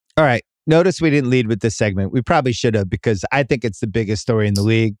All right. Notice we didn't lead with this segment. We probably should have because I think it's the biggest story in the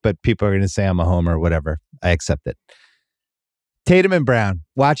league, but people are going to say I'm a homer or whatever. I accept it. Tatum and Brown,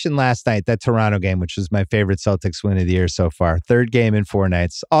 watching last night, that Toronto game, which was my favorite Celtics win of the year so far. Third game in 4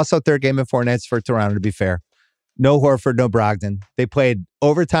 nights. Also third game in 4 nights for Toronto, to be fair. No Horford, no Brogdon. They played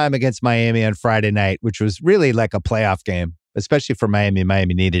overtime against Miami on Friday night, which was really like a playoff game, especially for Miami.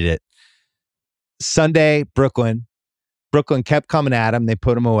 Miami needed it. Sunday, Brooklyn. Brooklyn kept coming at them. They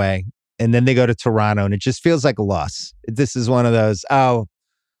put them away. And then they go to Toronto, and it just feels like a loss. This is one of those,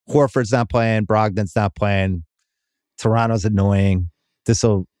 Horford's not playing, Brogdon's not playing. Toronto's annoying.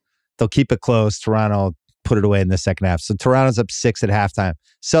 They'll keep it close. Toronto put it away in the second half. So Toronto's up 6 at halftime.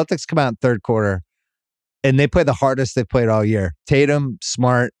 Celtics come out in third quarter, and they play the hardest they've played all year. Tatum,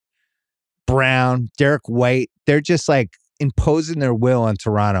 Smart, Brown, Derek White. They're just like imposing their will on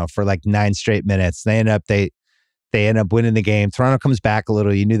Toronto for like 9 straight minutes. They end up winning the game. Toronto comes back a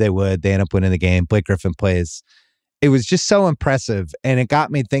little. You knew they would. They end up winning the game. Blake Griffin plays. It was just so impressive. And it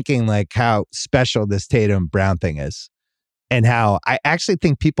got me thinking like how special this Tatum Brown thing is. And how I actually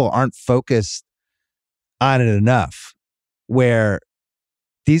think people aren't focused on it enough. Where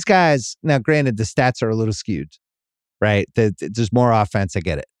these guys, now granted the stats are a little skewed, right? There's more offense, I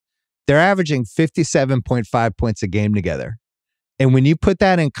get it. They're averaging 57.5 points a game together. And when you put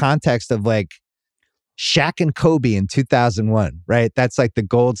that in context of like Shaq and Kobe in 2001, right? That's like the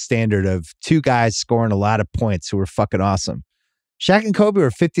gold standard of 2 guys scoring a lot of points who were fucking awesome. Shaq and Kobe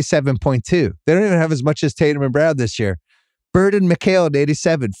were 57.2. They don't even have as much as Tatum and Brown this year. Bird and McHale at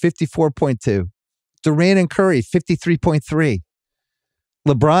 87, 54.2. Durant and Curry, 53.3.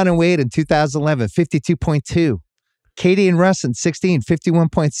 LeBron and Wade in 2011, 52.2. KD and Russ in 16,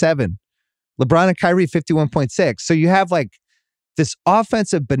 51.7. LeBron and Kyrie, 51.6. So you have like this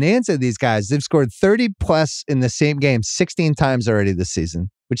offensive bonanza of these guys. They've scored 30 plus in the same game 16 times already this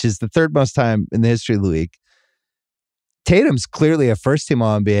season, which is the third most time in the history of the league. Tatum's clearly a first-team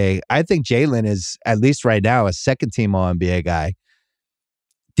All-NBA. I think Jaylen is, at least right now, a second-team All-NBA guy.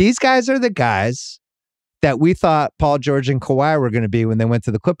 These guys are the guys that we thought Paul George and Kawhi were going to be when they went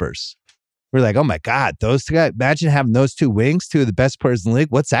to the Clippers. We're like, oh my God, those 2 guys, imagine having those 2 wings, 2 of the best players in the league.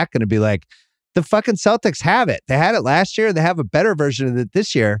 What's that going to be like? The fucking Celtics have it. They had it last year. They have a better version of it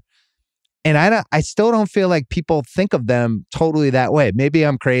this year. And I still don't feel like people think of them totally that way. Maybe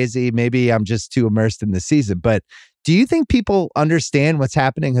I'm crazy. Maybe I'm just too immersed in the season. But do you think people understand what's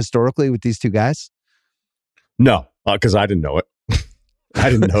happening historically with these 2 guys? No, because I didn't know it. I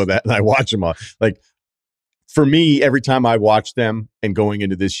didn't know that. And I watch them all. Like, for me, every time I watch them and going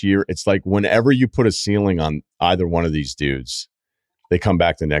into this year, it's like whenever you put a ceiling on either one of these dudes, they come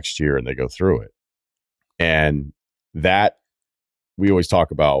back the next year and they go through it. And that, we always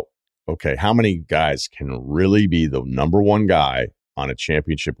talk about, okay, how many guys can really be the number 1 guy on a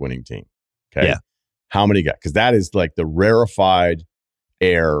championship winning team? Okay. Yeah. How many guys? Because that is like the rarefied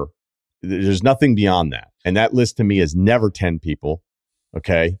air. There's nothing beyond that. And that list to me is never 10 people.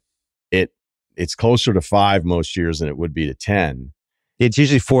 Okay. It's closer to 5 most years than it would be to 10. It's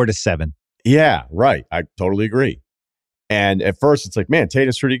usually 4 to 7. Yeah, right. I totally agree. And at first it's like, man,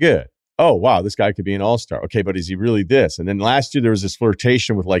 Tatum's pretty good. Oh, wow, this guy could be an all-star. Okay, but is he really this? And then last year there was this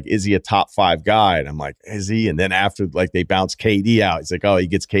flirtation with like, is he a top 5 guy? And I'm like, is he? And then after like they bounced KD out, it's like, oh, he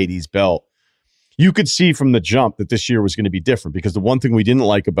gets KD's belt. You could see from the jump that this year was going to be different because the one thing we didn't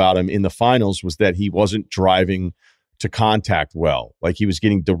like about him in the finals was that he wasn't driving to contact well. Like he was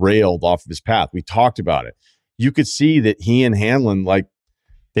getting derailed off of his path. We talked about it. You could see that he and Hanlon, like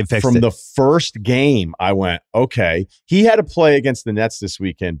they fixed from it. The first game, I went, okay. He had a play against the Nets this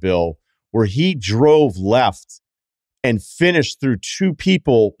weekend, Bill, where he drove left and finished through 2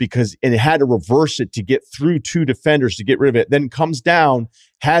 people and it had to reverse it to get through 2 defenders to get rid of it. Then comes down,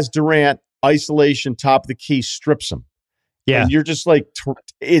 has Durant, isolation, top of the key, strips him. Yeah. And you're just like,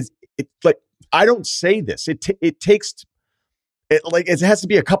 it's like, I don't say this. It has to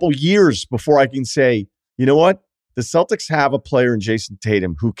be a couple years before I can say, you know what? The Celtics have a player in Jayson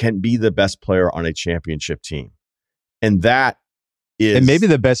Tatum who can be the best player on a championship team. And that is... And maybe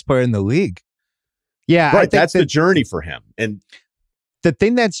the best player in the league. Yeah. Right. That's the journey for him. And the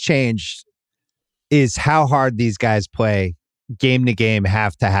thing that's changed is how hard these guys play game to game,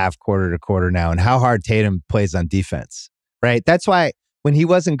 half to half, quarter to quarter now, and how hard Tatum plays on defense, right? That's why when he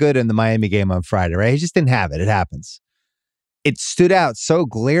wasn't good in the Miami game on Friday, right? He just didn't have it. It happens. It stood out so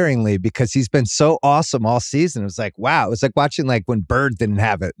glaringly because he's been so awesome all season. It was like, wow. It was like watching like when Bird didn't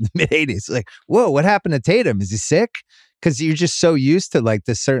have it in the mid-'80s. Like, whoa, what happened to Tatum? Is he sick? Because you're just so used to like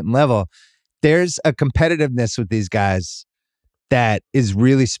this certain level. There's a competitiveness with these guys that is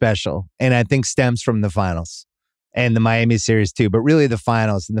really special and I think stems from the finals. and the Miami series too, but really the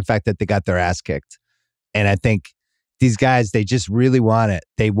finals and the fact that they got their ass kicked. And I think these guys, they just really want it.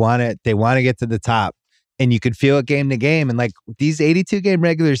 They want it. They want to get to the top. And you could feel it game to game. And like these 82-game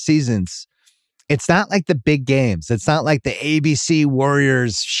regular seasons, it's not like the big games. It's not like the ABC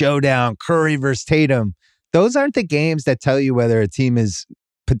Warriors showdown, Curry versus Tatum. Those aren't the games that tell you whether a team is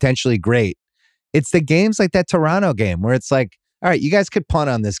potentially great. It's the games like that Toronto game where it's like, all right, you guys could punt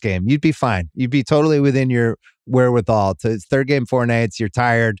on this game. You'd be fine. You'd be totally within your wherewithal. To third game, 4 nights, you're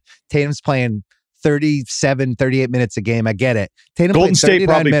tired. Tatum's playing 37, 38 minutes a game. I get it. Tatum played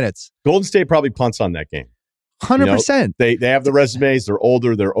 39 minutes. Golden State probably punts on that game. 100%. They have the resumes. They're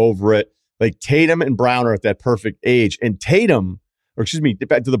older. They're over it. Like Tatum and Brown are at that perfect age. And Tatum, or excuse me,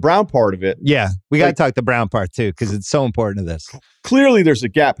 back to the Brown part of it. Yeah, we got to talk the Brown part too because it's so important to this. Clearly, there's a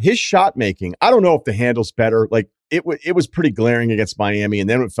gap. His shot making, I don't know if the handle's better. Like it was pretty glaring against Miami. And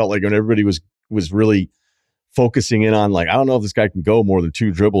then it felt like when everybody was really focusing in on like, I don't know if this guy can go more than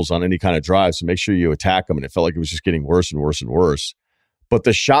 2 dribbles on any kind of drive. So make sure you attack him. And it felt like it was just getting worse and worse and worse. But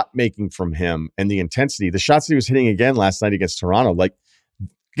the shot making from him and the intensity, the shots that he was hitting again last night against Toronto, like,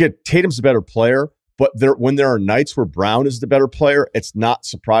 again, Tatum's a better player, but when there are nights where Brown is the better player, it's not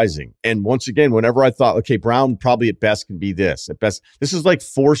surprising. And once again, whenever I thought, okay, Brown probably at best can be this. At best, this is like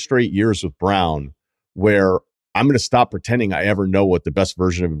 4 straight years with Brown where I'm going to stop pretending I ever know what the best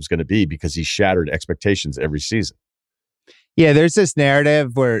version of him is going to be because he shattered expectations every season. Yeah, there's this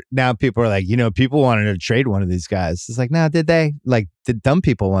narrative where now people are like, people wanted to trade one of these guys. It's like, no, did they? Like, did dumb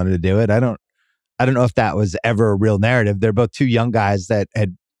people wanted to do it? I don't know if that was ever a real narrative. They're both 2 young guys that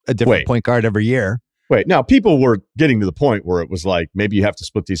had a different point guard every year. Wait, now people were getting to the point where it was like, maybe you have to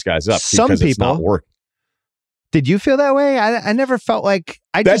split these guys up because it's not working. Did you feel that way? I never felt like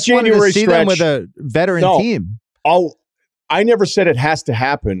I just wanted to see them with a veteran team. I never said it has to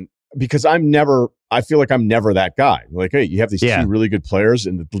happen because I feel like I'm never that guy. Like, hey, you have these 2 really good players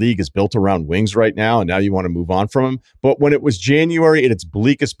and the league is built around wings right now. And now you want to move on from them. But when it was January at its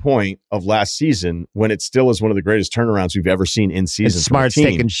bleakest point of last season, when it still is one of the greatest turnarounds we've ever seen in season. Smart's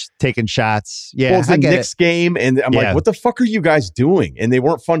taking shots. Yeah. Well, it's the Knicks game. And I'm like, what the fuck are you guys doing? And they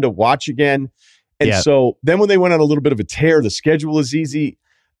weren't fun to watch again. And so then when they went on a little bit of a tear, the schedule is easy.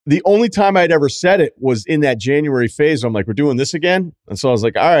 The only time I'd ever said it was in that January phase. I'm like, we're doing this again. And so I was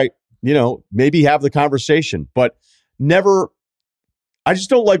like, all right, maybe have the conversation, but never. I just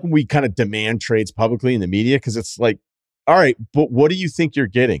don't like when we kind of demand trades publicly in the media because it's like, all right, but what do you think you're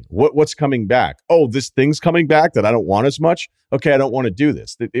getting? What's coming back? Oh, this thing's coming back that I don't want as much. Okay, I don't want to do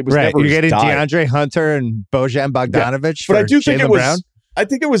this. It was never. You're getting DeAndre Hunter and Bojan Bogdanovic, but I do think it was. Brown? I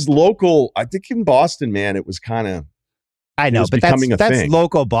think it was local. I think in Boston, man, it was kind of. I know, but that's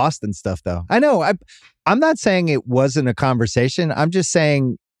local Boston stuff, though. I know. I'm not saying it wasn't a conversation. I'm just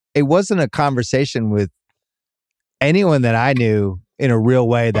saying it wasn't a conversation with anyone that I knew in a real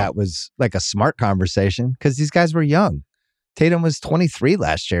way that was like a smart conversation because these guys were young. Tatum was 23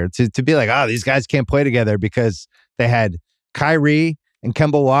 last year. To be like, oh, these guys can't play together because they had Kyrie and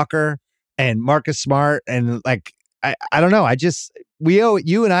Kemba Walker and Marcus Smart and like, I don't know.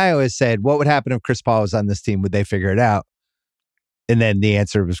 You and I always said, what would happen if Chris Paul was on this team? Would they figure it out? And then the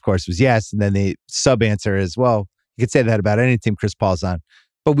answer, of course, was yes. And then the sub answer is, well, you could say that about any team Chris Paul's on.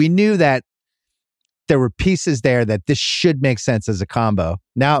 But we knew that there were pieces there that this should make sense as a combo.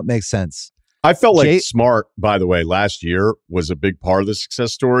 Now it makes sense. I felt like Smart, by the way, last year was a big part of the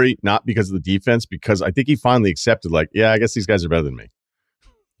success story, not because of the defense, because I think he finally accepted, like, yeah, I guess these guys are better than me.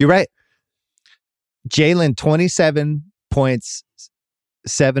 You're right. Jaylen, 27 points,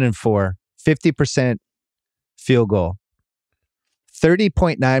 7 and 4, 50% field goal,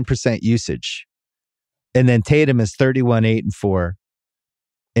 30.9% usage. And then Tatum is 31, 8 and 4,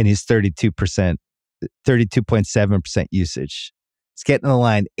 and he's 32.7% usage. He's getting the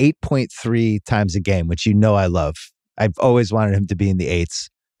line 8.3 times a game, which I love. I've always wanted him to be in the 8s,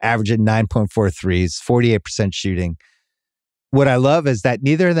 averaging 9.4 threes, 48% shooting. What I love is that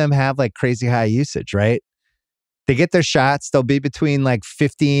neither of them have like crazy high usage, right? They get their shots. They'll be between like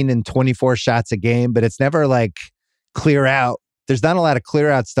 15 and 24 shots a game, but it's never like clear out. There's not a lot of clear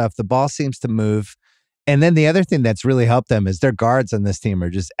out stuff. The ball seems to move. And then the other thing that's really helped them is their guards on this team are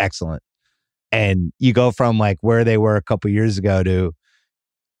just excellent. And you go from like where they were a couple years ago to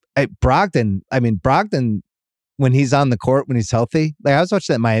Brogdon. I mean, Brogdon, when he's on the court, when he's healthy, like I was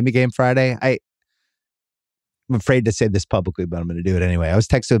watching that Miami game Friday. I'm afraid to say this publicly, but I'm going to do it anyway. I was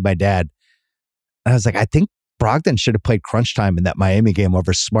texting with my dad. And I was like, I think Brogdon should have played crunch time in that Miami game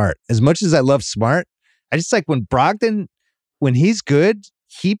over Smart. As much as I love Smart, I just like when Brogdon, when he's good,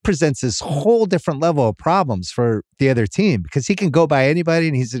 he presents this whole different level of problems for the other team because he can go by anybody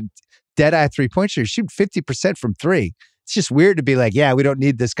and he's a dead-eye three-point shooter. Shoot 50% from three. It's just weird to be like, yeah, we don't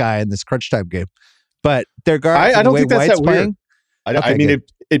need this guy in this crunch time game. But their guard, I don't think that's White's that weird. playing, I mean,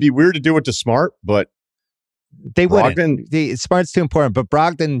 it'd be weird to do it to Smart, but they Brogdon, wouldn't. Smart's too important, but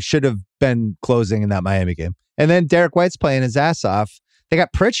Brogdon should have been closing in that Miami game. And then Derek White's playing his ass off. They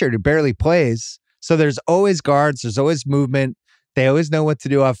got Pritchard, who barely plays. So there's always guards. There's always movement. They always know what to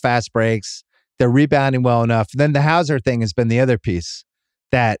do off fast breaks. They're rebounding well enough. And then the Hauser thing has been the other piece,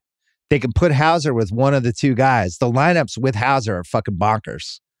 that they can put Hauser with one of the two guys. The lineups with Hauser are fucking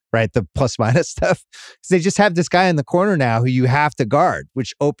bonkers, right? The plus minus stuff. Because they just have this guy in the corner now who you have to guard,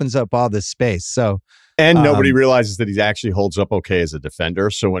 which opens up all this space. So, and nobody realizes that he actually holds up okay as a defender.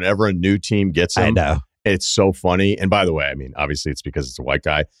 So whenever a new team gets him, I know. It's so funny. And by the way, I mean, obviously it's because it's a white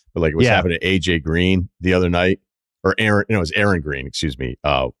guy, but like it was happening to AJ Green the other night, or Aaron, it was Aaron Green, excuse me,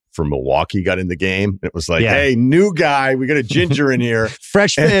 from Milwaukee got in the game. It was like, hey, new guy, we got a ginger in here.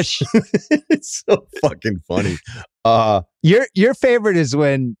 Fresh fish. It's so fucking funny. Your favorite is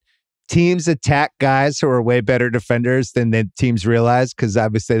when teams attack guys who are way better defenders than the teams realize, because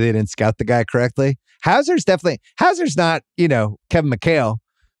obviously they didn't scout the guy correctly. Hauser's not, Kevin McHale,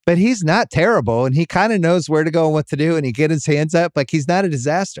 but he's not terrible, and he kind of knows where to go and what to do, and he get his hands up. Like, he's not a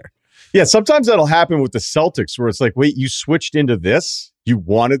disaster. Yeah, sometimes that'll happen with the Celtics, where it's like, wait, you switched into this? You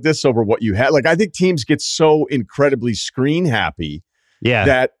wanted this over what you had? Like, I think teams get so incredibly screen happy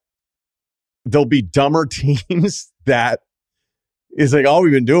that there'll be dumber teams that is like, all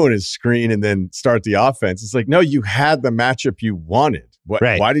we've been doing is screen and then start the offense. It's like, no, you had the matchup you wanted.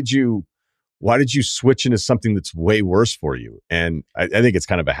 Why did you switch into something that's way worse for you? And I think it's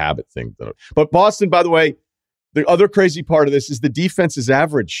kind of a habit thing, though. But Boston, by the way, the other crazy part of this is the defense is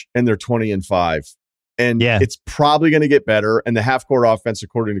average, and they're 20-5. And it's probably going to get better. And the half-court offense,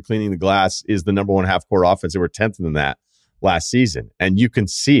 according to Cleaning the Glass, is the number one half-court offense. They were 10th in that last season. And you can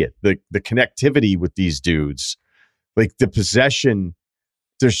see it. The connectivity with these dudes, like the possession,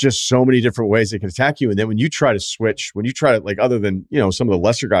 there's just so many different ways they can attack you. And then when you try to, like, other than, some of the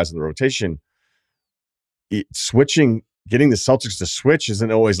lesser guys in the rotation, getting the Celtics to switch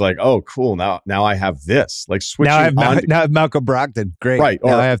isn't always like, oh, cool. Now I have this. Like, switching. Now I have Malcolm Brogdon. Great. Right.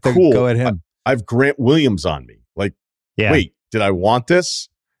 Now I have to go at him. I have Grant Williams on me. Like, wait, did I want this?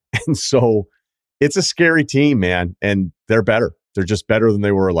 And so it's a scary team, man. And they're better. They're just better than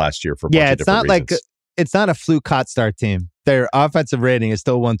they were last year for a bunch of different reasons. It's not a fluke hot start team. Their offensive rating is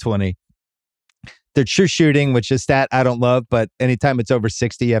still 120. Their true shooting, which is stat I don't love, but anytime it's over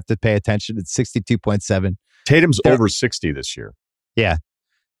 60, you have to pay attention. It's 62.7. Tatum's over 60 this year. Yeah.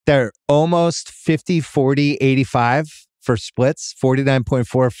 They're almost 50, 40, 85 for splits,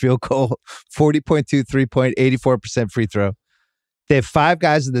 49.4 field goal, 40.2 3-point, 84% free throw. They have 5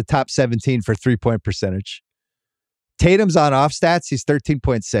 guys in the top 17 for 3-point percentage. Tatum's on off stats. He's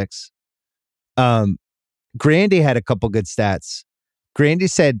 13.6. Grandy had a couple good stats. Grandy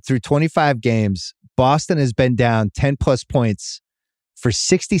said through 25 games, Boston has been down 10 plus points for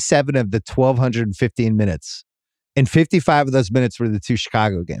 67 of the 1,215 minutes. And 55 of those minutes were the 2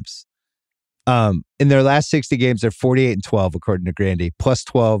 Chicago games. In their last 60 games, they're 48-12, according to Grandy, plus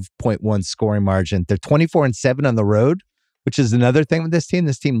 12.1 scoring margin. They're 24-7 on the road, which is another thing with this team.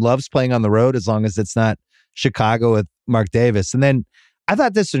 This team loves playing on the road as long as it's not Chicago with Mark Davis. And then I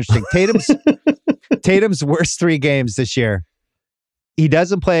thought this was interesting. Tatum's worst 3 games this year. He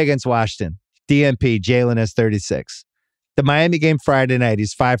doesn't play against Washington. DNP, Jaylen has 36. The Miami game Friday night,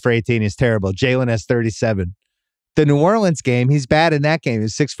 he's 5 for 18. He's terrible. Jaylen has 37. The New Orleans game, he's bad in that game.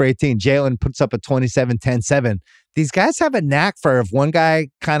 He's 6 for 18. Jaylen puts up a 27, 10, 7. These guys have a knack for, if one guy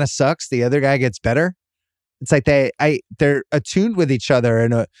kind of sucks, the other guy gets better. It's like they're attuned with each other.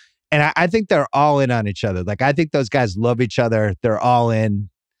 And I think they're all in on each other. Like, I think those guys love each other. They're all in,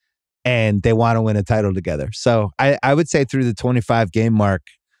 and they want to win a title together. So I would say through the 25 game mark,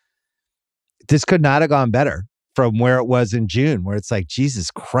 this could not have gone better from where it was in June, where it's like,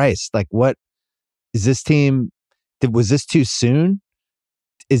 Jesus Christ, like, what is this team? Was this too soon?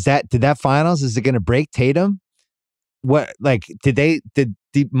 Did that finals? Is it going to break Tatum? What, like, did the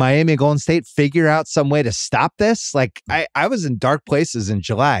Miami Golden State figure out some way to stop this? Like, I was in dark places in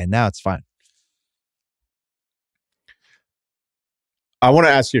July, and now it's fine. I want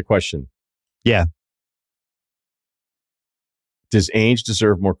to ask you a question. Yeah. Does Ainge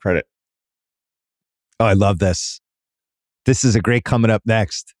deserve more credit? Oh, I love this. This is a great coming up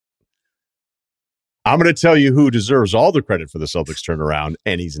next. I'm going to tell you who deserves all the credit for the Celtics turnaround,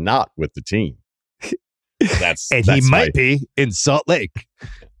 and he's not with the team. He might be in Salt Lake.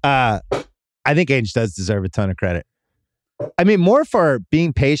 I think Ainge does deserve a ton of credit. I mean, more for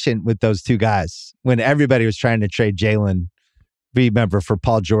being patient with those 2 guys when everybody was trying to trade Jaylen Remember for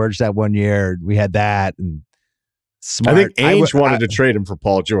Paul George that one year, we had that and Smart. I think Ainge wanted to trade him for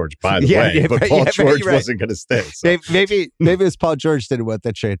Paul George, by the way, but Paul George wasn't going to stay. So. Maybe it was Paul George didn't want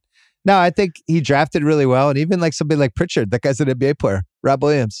that trade. No, I think he drafted really well, and even like somebody like Pritchard, that guy's an NBA player. Rob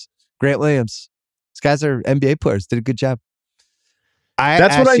Williams, Grant Williams, these guys are NBA players. Did a good job.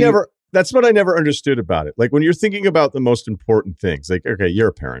 That's what I never understood about it. Like when you're thinking about the most important things, like okay, you're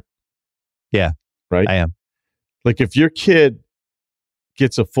a parent, yeah, right? I am. Like if your kid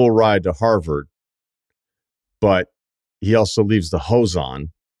gets a full ride to Harvard, but he also leaves the hose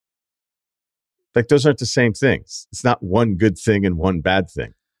on. Like those aren't the same things. It's not one good thing and one bad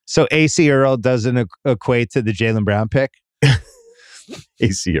thing. So AC Earl doesn't equate to the Jaylen Brown pick?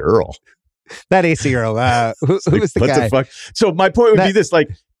 AC Earl. Not AC Earl. Who was the guy? What the fuck? So my point would be this, like,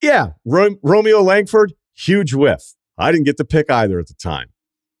 yeah, Romeo Langford, huge whiff. I didn't get the pick either at the time.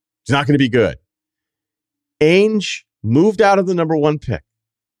 He's not going to be good. Ainge moved out of the number 1 pick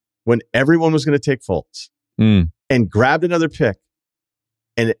when everyone was going to take Fultz. And grabbed another pick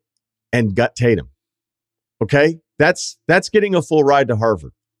and got Tatum. Okay? That's getting a full ride to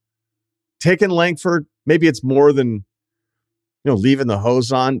Harvard. Taking Langford, maybe it's more than leaving the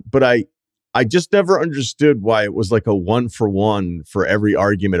hose on, but I just never understood why it was like a 1-for-1 for every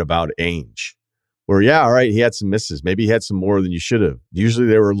argument about Ainge. Where, yeah, all right, he had some misses. Maybe he had some more than you should have. Usually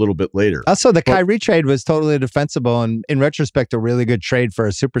they were a little bit later. Also, the Kyrie trade was totally defensible and in retrospect, a really good trade for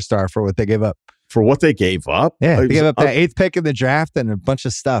a superstar for what they gave up. For what they gave up? Yeah, they gave up that 8th pick in the draft and a bunch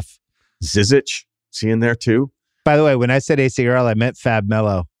of stuff. Zizic, is he in there too? By the way, when I said AC Earl, I meant Fab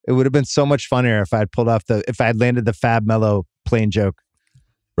Melo. It would have been so much funnier if I'd landed the Fab Melo plane joke.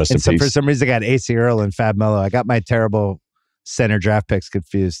 Rest in peace. For some reason, I got AC Earl and Fab Melo. I got my terrible center draft picks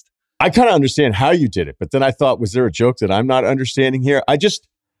confused. I kind of understand how you did it, but then I thought, was there a joke that I'm not understanding here? I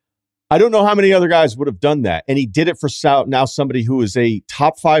don't know how many other guys would have done that. And he did it for now somebody who is a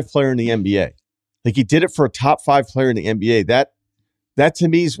top 5 player in the NBA. Like he did it for a top 5 player in the NBA. That to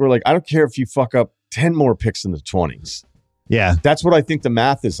me is where I don't care if you fuck up 10 more picks in the 20s. Yeah. That's what I think the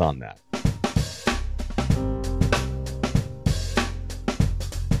math is on that.